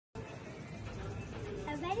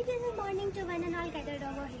Very pleasant morning to one and all gathered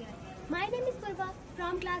over here. My name is Purwa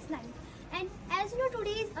from class 9, and as you know,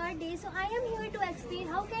 today is Earth Day, so I am here to explain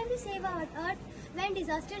how can we save our Earth when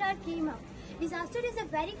disasters are came up. Disaster is a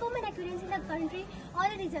very common occurrence in a country or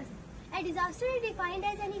a region. A disaster is defined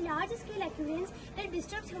as any large-scale occurrence that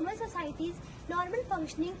disrupts human society's normal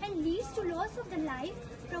functioning and leads to loss of the life,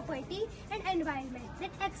 property, and environment that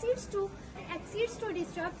exceeds to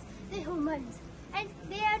disrupt the humans, and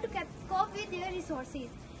they have to cope with their resources.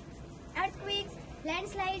 Earthquakes,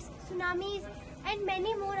 landslides, tsunamis, and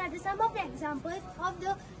many more are some of the examples of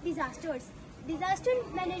the disasters. Disaster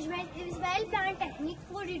management is well-planned technique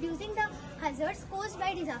for reducing the hazards caused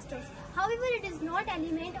by disasters. However, it does not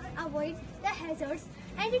eliminate or avoid the hazards,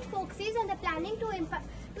 and it focuses on the planning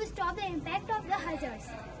to stop the impact of the hazards.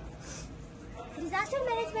 Disaster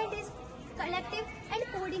management is collective and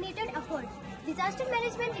coordinated effort. Disaster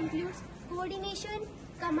management includes coordination,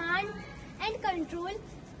 command and control,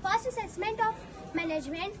 fast assessment of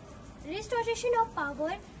management, restoration of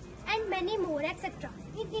power, and many more, etc.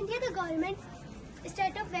 In India, the government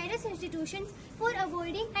set up various institutions for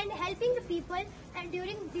avoiding and helping the people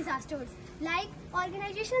during disasters, like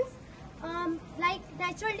organizations like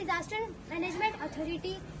Natural Disaster Management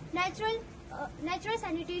Authority, Natural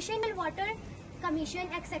Sanitation and Water Commission,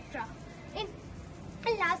 etc. And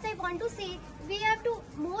last, I want to say we have to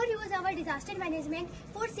more use our disaster management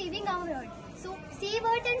for saving our Earth. So save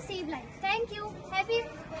Earth and save life. Thank you. Happy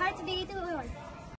Earth Day to all.